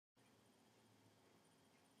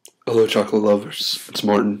Hello, chocolate lovers. It's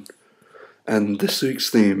Martin, and this week's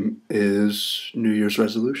theme is New Year's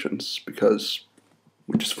resolutions because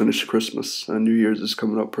we just finished Christmas and New Year's is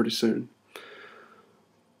coming up pretty soon.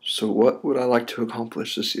 So, what would I like to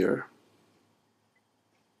accomplish this year?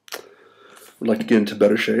 I'd like to get into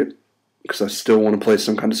better shape because I still want to play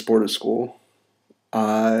some kind of sport at school.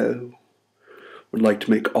 I would like to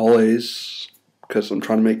make all A's because I'm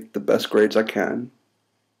trying to make the best grades I can.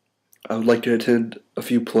 I would like to attend a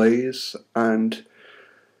few plays and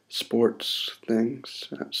sports things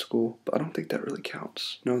at school, but I don't think that really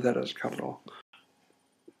counts. No, that doesn't count at all.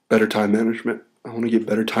 Better time management. I want to get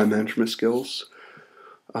better time management skills.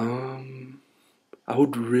 I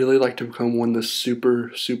would really like to become one of the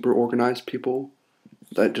super organized people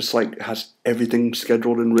that just like has everything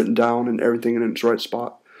scheduled and written down and everything in its right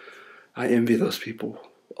spot. I envy those people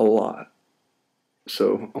a lot.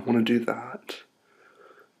 So I want to do that.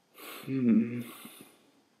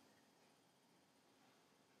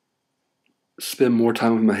 Spend more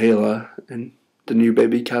time with Mihaela and the new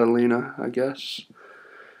baby Catalina, I guess.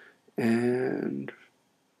 And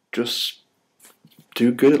just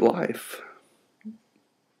do good at life.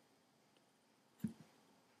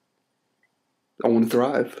 I want to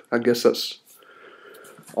thrive. I guess that's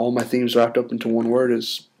all my themes wrapped up into one word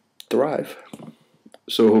is thrive.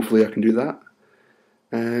 So hopefully I can do that.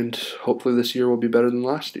 And hopefully this year will be better than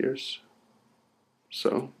last year's.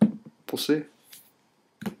 So we'll see.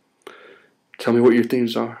 Tell me what your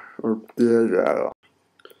themes are. Let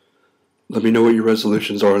me know what your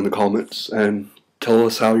resolutions are in the comments. And tell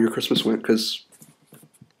us how your Christmas went because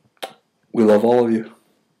we love all of you.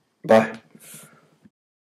 Bye.